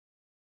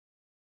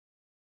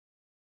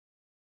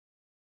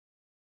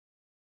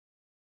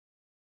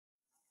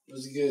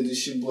What's good?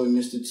 This your boy,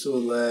 Mr. Tour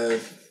Lab,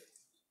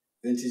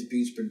 Vintage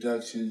Beats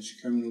Productions,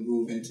 Criminal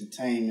Groove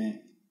Entertainment,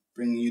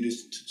 bringing you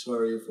this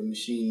tutorial for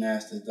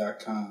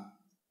MachineMasters.com.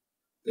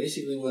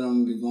 Basically, what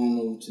I'm going to be going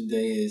over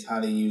today is how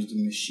to use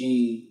the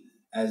Maschine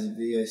as a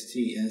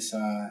VST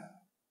inside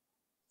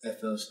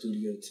FL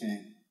Studio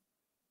 10.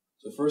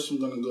 So first, I'm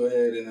going to go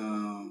ahead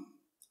and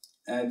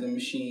add the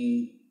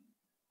Maschine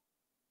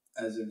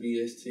as a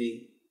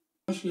VST.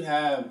 Once you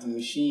have the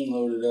Maschine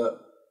loaded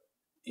up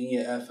in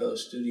your FL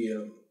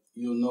Studio,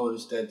 you'll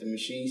notice that the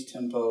Machine's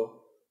tempo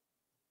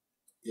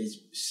is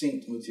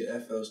synced with your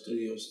FL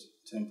Studio's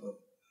tempo.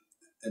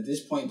 At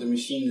this point, the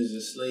Maschine is a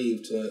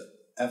slave to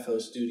FL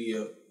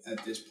Studio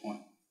at this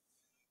point.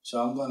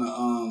 So I'm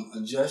gonna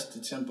adjust the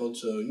tempo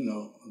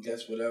to, I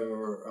guess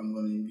whatever I'm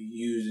gonna be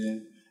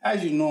using,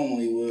 as you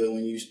normally would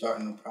when you're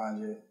starting a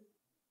project.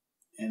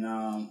 And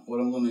what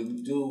I'm gonna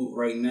do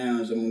right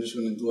now is I'm just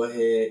gonna go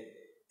ahead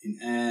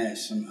and add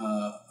some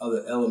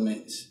other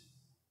elements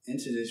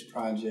into this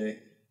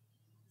project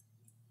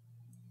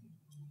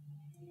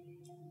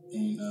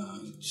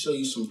and show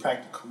you some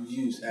practical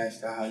use as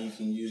to how you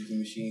can use the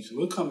Maschine. So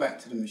we'll come back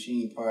to the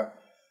Maschine part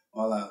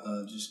while I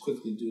just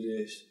quickly do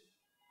this.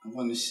 I'm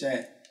going to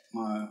set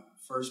my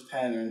first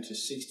pattern to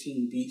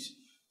 16 beats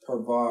per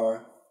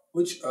bar,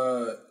 which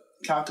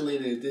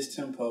calculated at this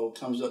tempo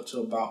comes up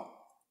to about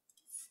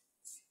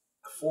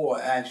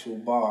 4 actual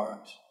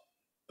bars.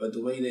 But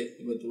the way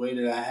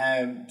that I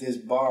have this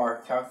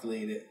bar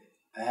calculated,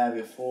 I have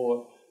it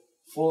 4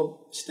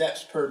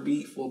 steps per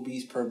beat, 4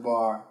 beats per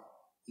bar,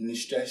 and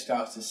it's stretched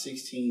out to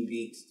 16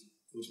 beats,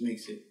 which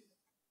makes it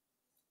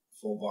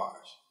 4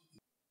 bars.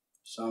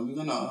 So I'm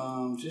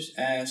gonna just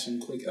add some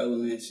quick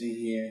elements in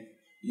here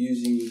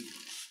using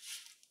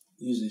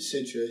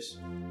Citrus.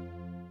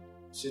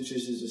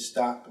 Citrus is a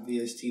stock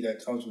VST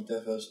that comes with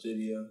FL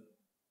Studio.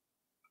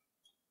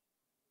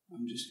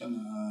 I'm just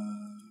gonna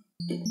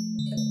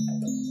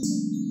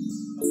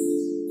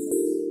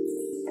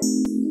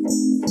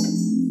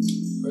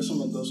first I'm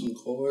gonna throw some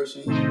chords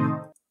in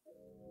here.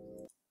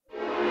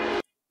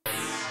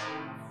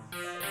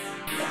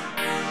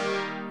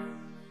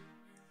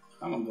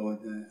 I'm gonna go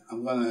with that.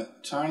 I'm gonna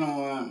turn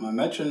on my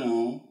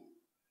metronome,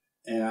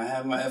 and I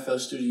have my FL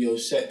Studio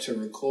set to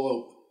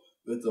record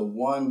with a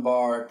 1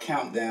 bar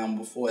countdown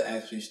before it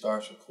actually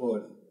starts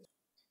recording.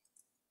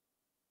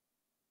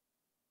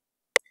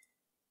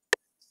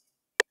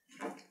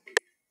 Okay,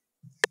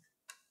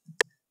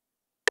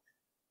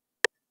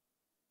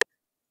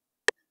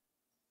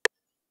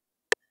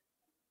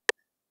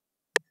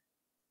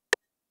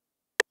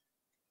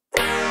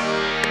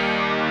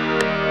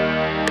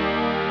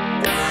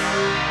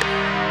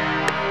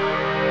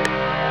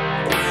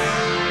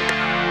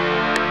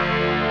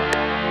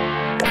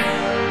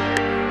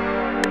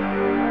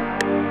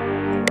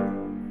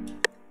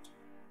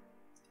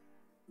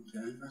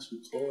 got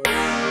some chords.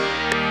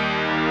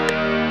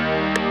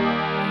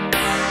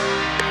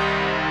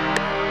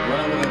 What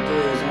I'm going to do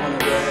is I'm going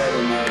to go ahead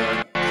and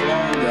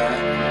clone that,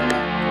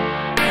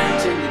 and I'm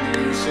continue to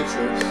use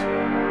Citrus.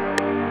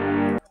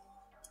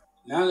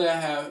 Now that I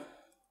have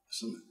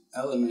some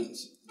elements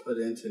put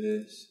into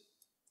this,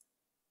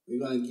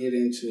 we're going to get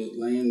into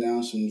laying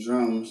down some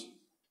drums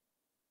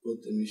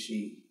with the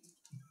Maschine.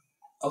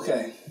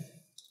 Okay.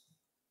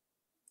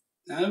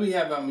 Now that we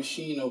have our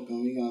Maschine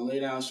open, we're going to lay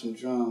down some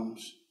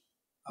drums.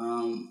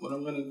 What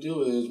I'm going to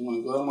do is I'm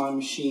going to go to my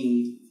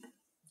Maschine,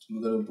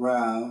 I'm going to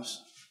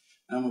browse,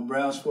 and I'm going to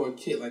browse for a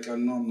kit like I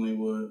normally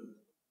would.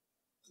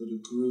 Go to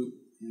group,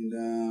 and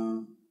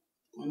I'm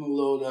going to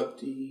load up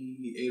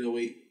the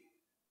 808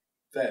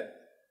 Fat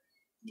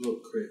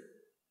Bloat Crit.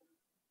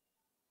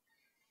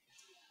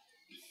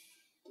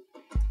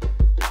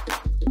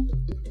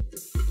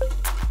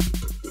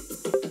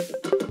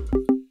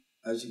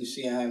 As you can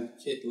see, I have the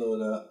kit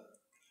loaded up.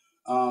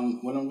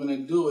 What I'm going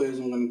to do is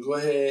I'm going to go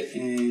ahead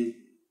and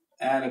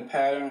add a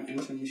pattern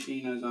into the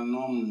Maschine as I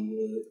normally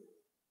would.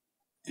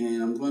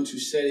 And I'm going to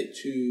set it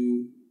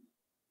to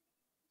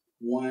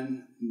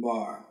 1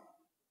 bar.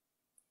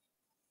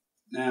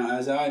 Now,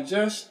 as I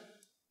adjust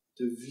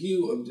the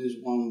view of this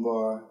 1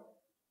 bar,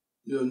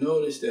 you'll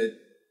notice that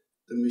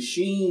the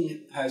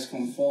Maschine has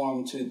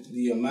conformed to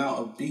the amount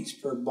of beats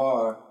per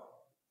bar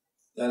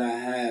that I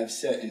have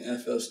set in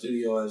FL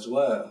Studio as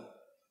well.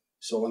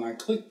 So when I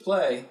click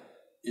play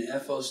in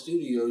FL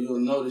Studio, you'll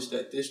notice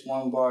that this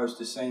 1 bar is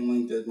the same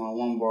length as my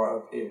 1 bar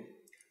up here.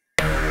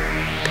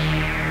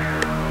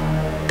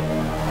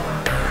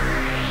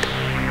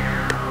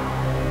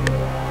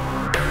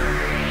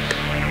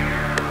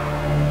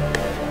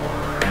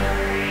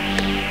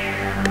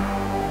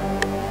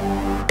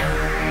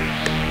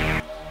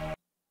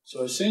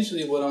 So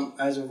essentially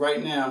as of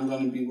right now, I'm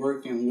going to be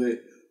working with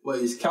what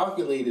is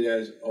calculated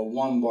as a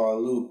 1 bar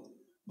loop.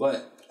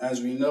 But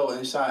as we know,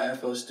 inside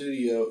FL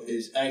Studio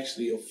is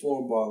actually a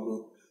 4 bar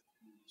loop.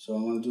 So what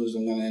I'm going to do is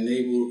I'm going to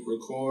enable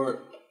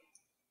record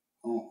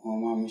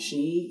on my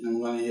Maschine, and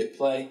I'm going to hit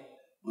play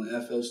on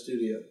FL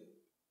Studio.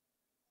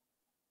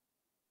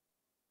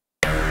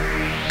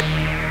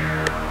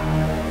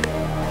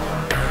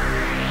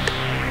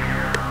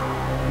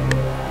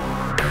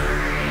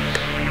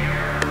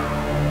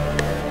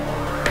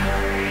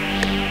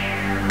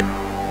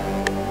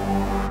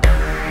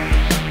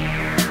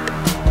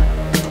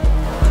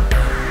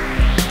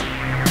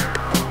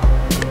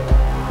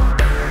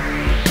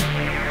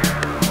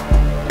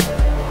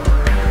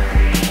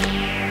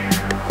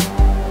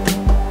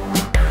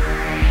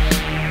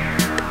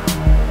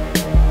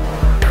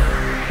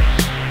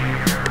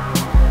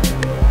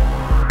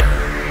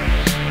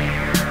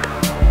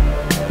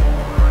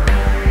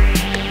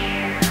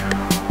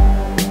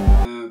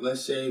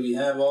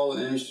 have all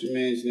the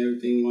instruments and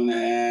everything you want to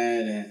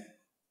add, and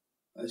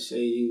let's say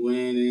you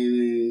went in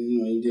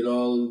and you did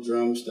all the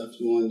drum stuff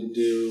you wanted to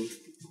do.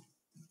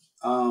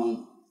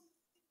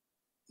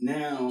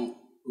 Now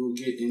we'll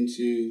get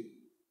into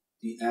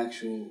the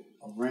actual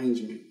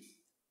arrangement.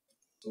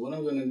 So what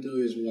I'm going to do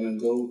is we're going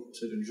to go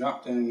to the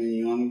drop-down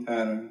menu on the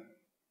pattern,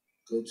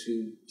 go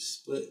to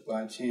Split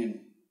by Channel.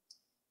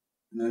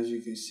 And as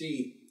you can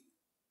see,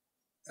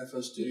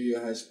 FL Studio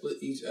has split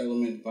each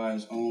element by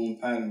its own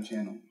pattern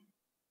channel.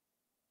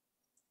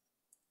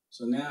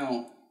 So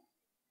now,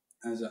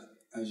 as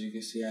you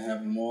can see, I have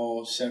them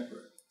all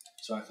separate.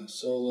 So I can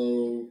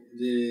solo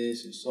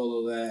this and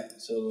solo that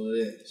and solo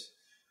this.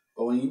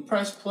 But when you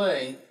press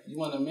play, you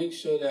want to make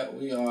sure that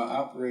we are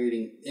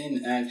operating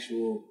in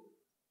actual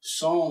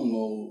song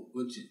mode,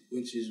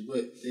 which is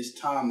what this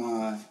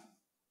timeline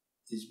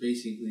is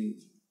basically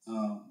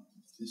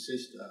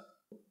consists of.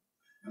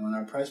 And when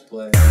I press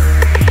play,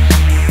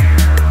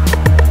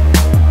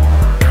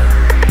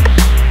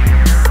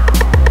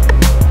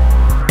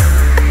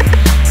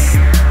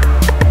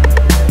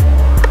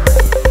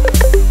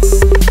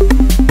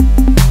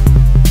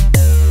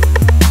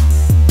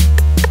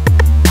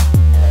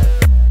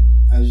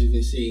 as you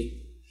can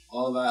see,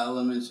 all of our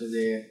elements are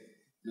there,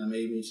 and I'm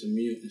able to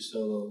mute and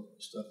solo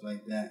stuff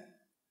like that.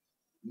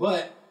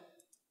 But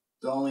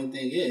the only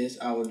thing is,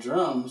 our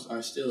drums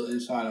are still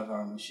inside of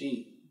our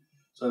machine.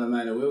 So no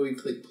matter where we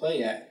click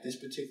play at, this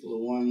particular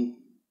one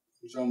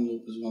drum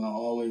loop is going to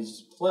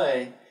always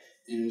play,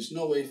 and there's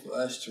no way for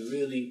us to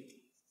really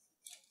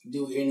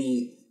do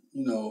any,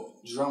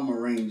 drum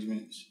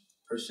arrangements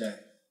per se.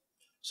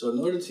 So in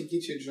order to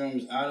get your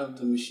drums out of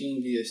the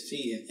Maschine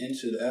VST and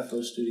into the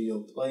FL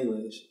Studio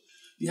playlist,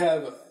 you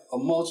have a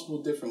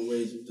multiple different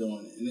ways of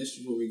doing it, and this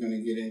is what we're going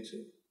to get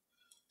into.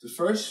 The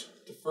first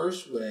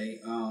way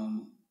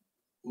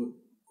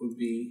would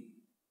be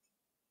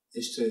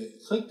is to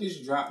click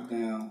this drop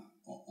down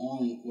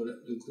on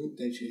the group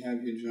that you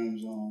have your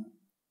drums on,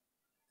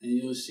 and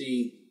you'll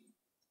see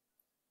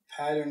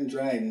pattern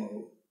drag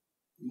mode.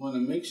 You want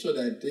to make sure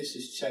that this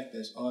is checked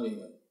as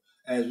audio,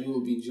 as we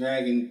will be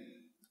dragging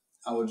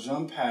our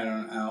drum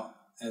pattern out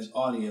as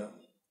audio.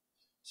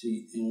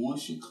 See, and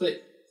once you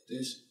click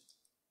this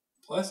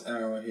plus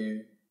arrow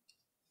here,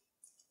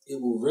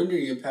 it will render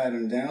your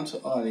pattern down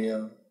to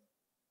audio,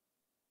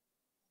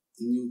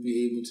 and you'll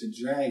be able to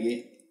drag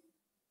it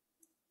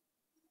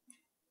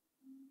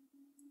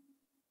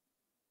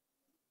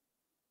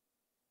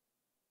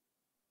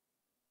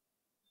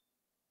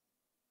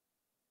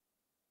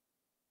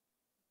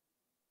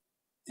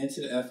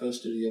into the FL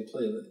Studio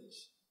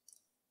playlist.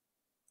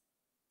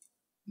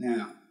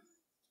 Now,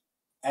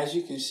 as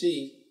you can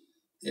see,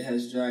 it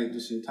has dragged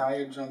this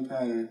entire drum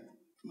pattern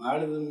from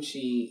out of the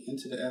machine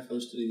into the FL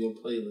Studio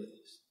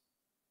playlist.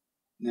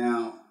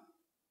 Now,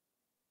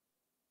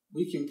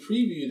 we can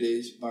preview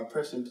this by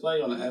pressing play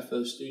on the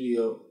FL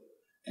Studio,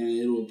 and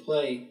it will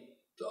play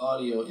the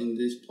audio in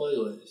this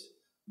playlist.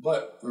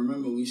 But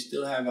remember, we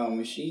still have our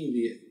Maschine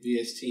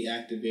VST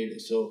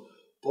activated, so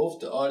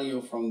both the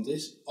audio from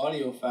this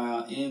audio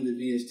file and the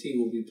VST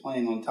will be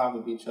playing on top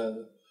of each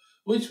other,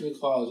 which will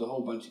cause a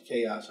whole bunch of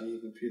chaos on your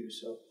computer.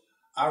 So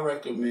I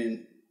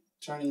recommend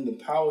turning the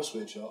power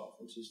switch off,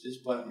 which is this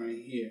button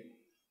right here,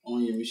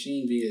 on your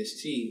Maschine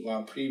VST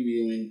while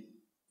previewing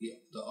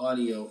the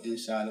audio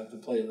inside of the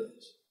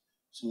playlist.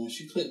 So once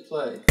you click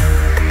play,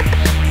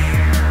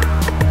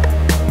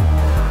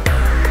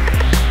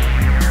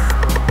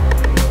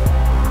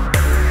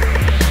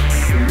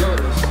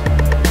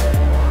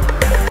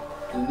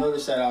 you'll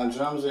notice that our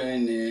drums are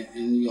in there,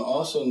 and you'll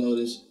also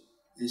notice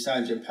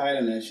inside your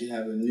pattern that you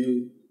have a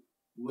new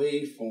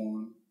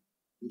waveform,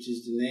 which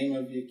is the name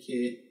of your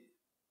kit,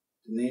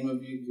 the name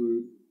of your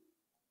group.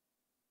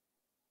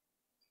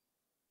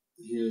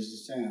 Here's the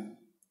sound.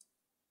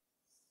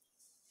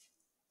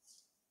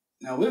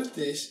 Now with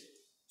this,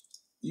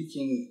 you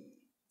can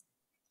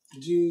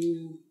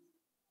do,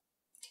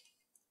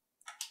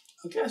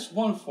 I guess,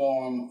 one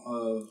form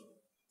of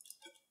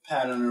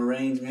pattern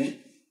arrangement.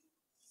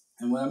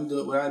 And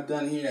what I've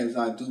done here is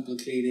I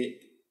duplicated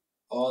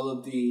all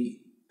of the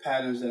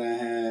patterns that I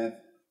have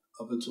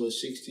up into a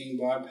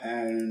 16-bar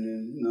pattern,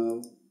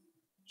 and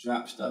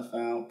drop stuff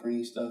out,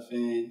 bring stuff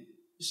in,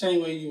 the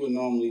same way you would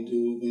normally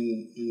do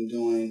when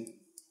doing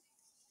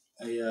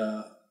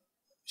a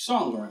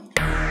song arrangement.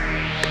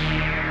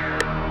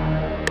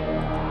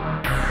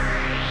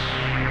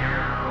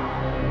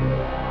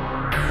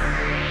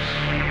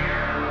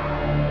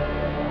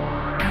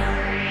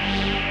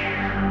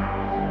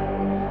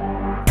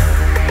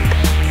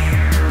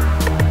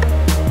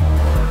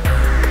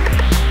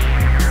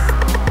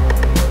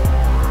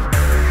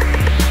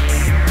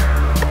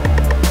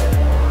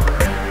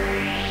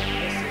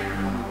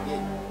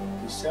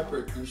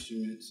 Separate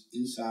instruments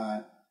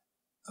inside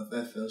of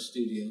FL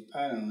Studio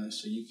pattern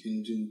list, so you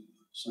can do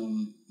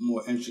some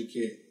more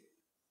intricate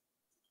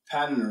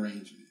pattern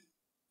arrangement.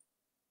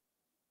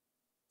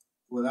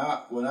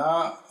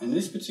 In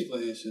this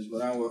particular instance,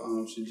 what I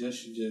would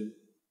suggest you do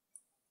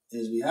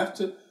is we have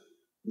to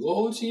go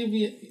over to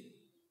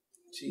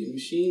to your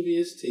Maschine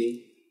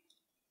VST,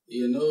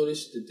 you'll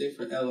notice the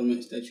different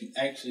elements that you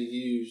actually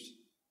used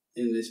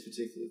in this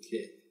particular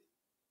kit.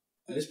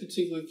 Now, this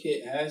particular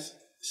kit has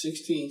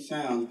 16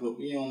 sounds, but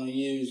we only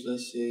use,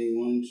 let's say,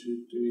 1,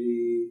 2,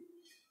 3,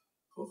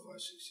 4, 5,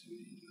 6, 7,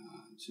 8,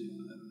 9, 10,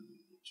 11,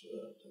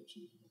 12,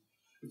 13.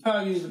 We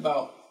probably used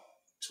about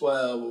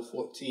 12 or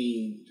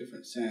 14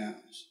 different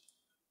sounds.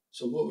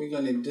 So what we're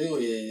going to do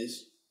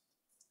is,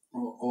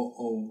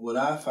 or what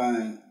I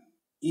find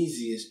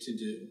easiest to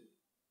do,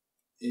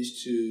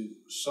 is to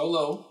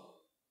solo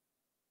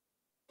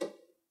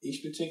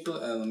each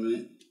particular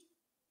element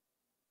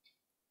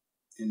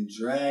and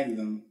drag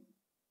them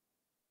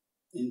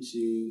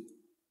into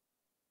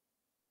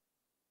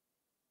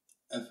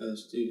FL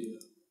Studio.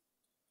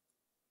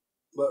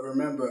 But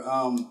remember,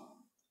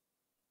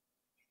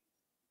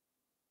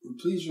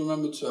 please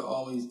remember to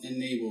always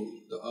enable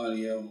the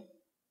audio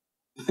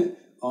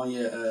on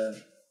your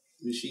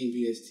Maschine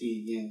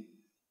VST again,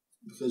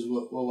 because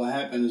what will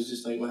happen is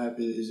just like what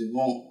happened is it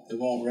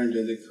won't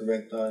render the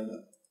correct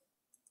audio.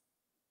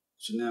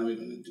 So now we're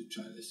gonna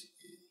try this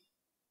again.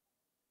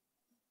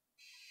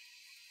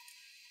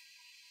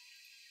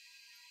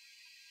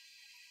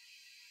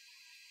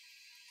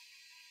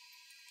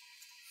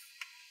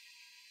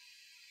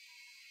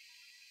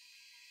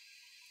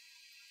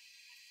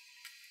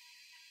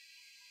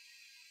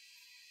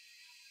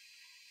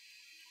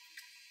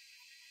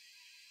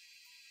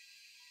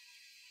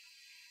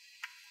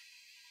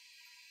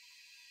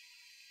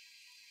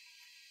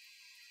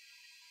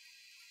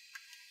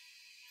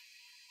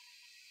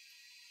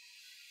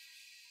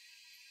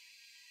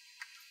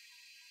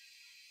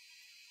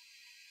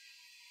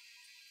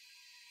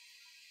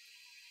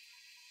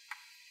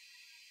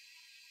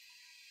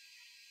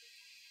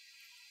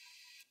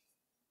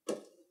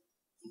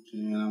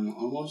 Okay, and I'm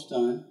almost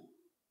done.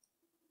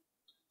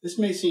 This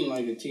may seem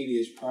like a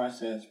tedious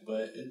process,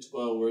 but it's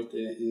well worth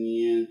it in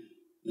the end.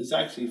 It's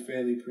actually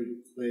pretty quick.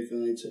 It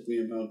only took me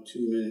about 2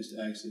 minutes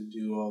to actually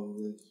do all of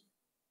this.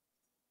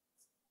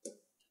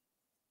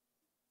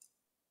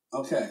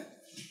 Okay.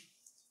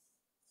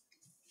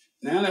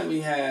 Now that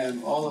we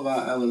have all of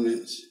our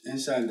elements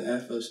inside the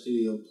FL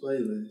Studio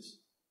playlist,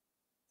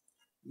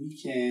 we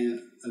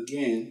can,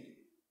 again,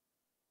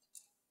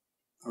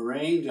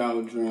 arrange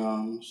our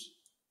drums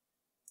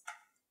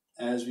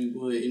as we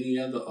would any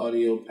other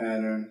audio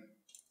pattern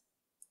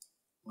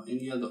or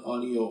any other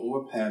audio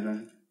or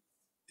pattern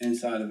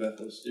inside of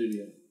FL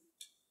Studio.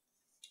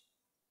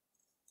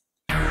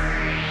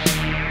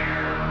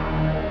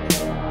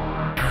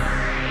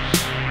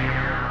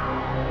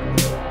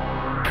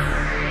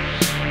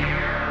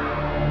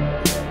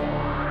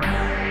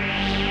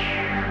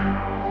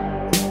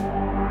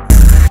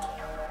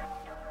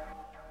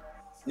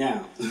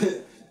 Now,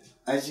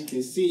 as you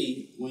can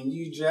see, when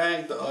you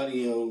drag the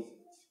audio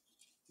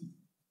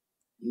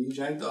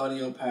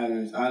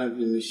patterns out of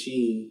the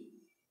Maschine,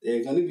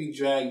 they're going to be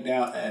dragged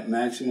out at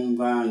maximum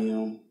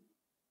volume.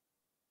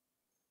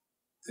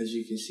 As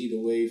you can see, the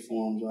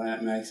waveforms are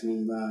at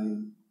maximum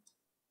volume.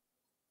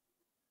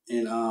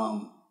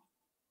 And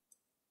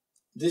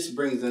this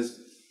brings us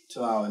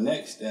to our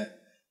next step,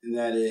 and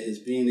that is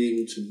being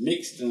able to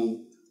mix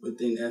them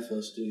within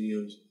FL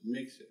Studio's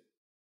mixer.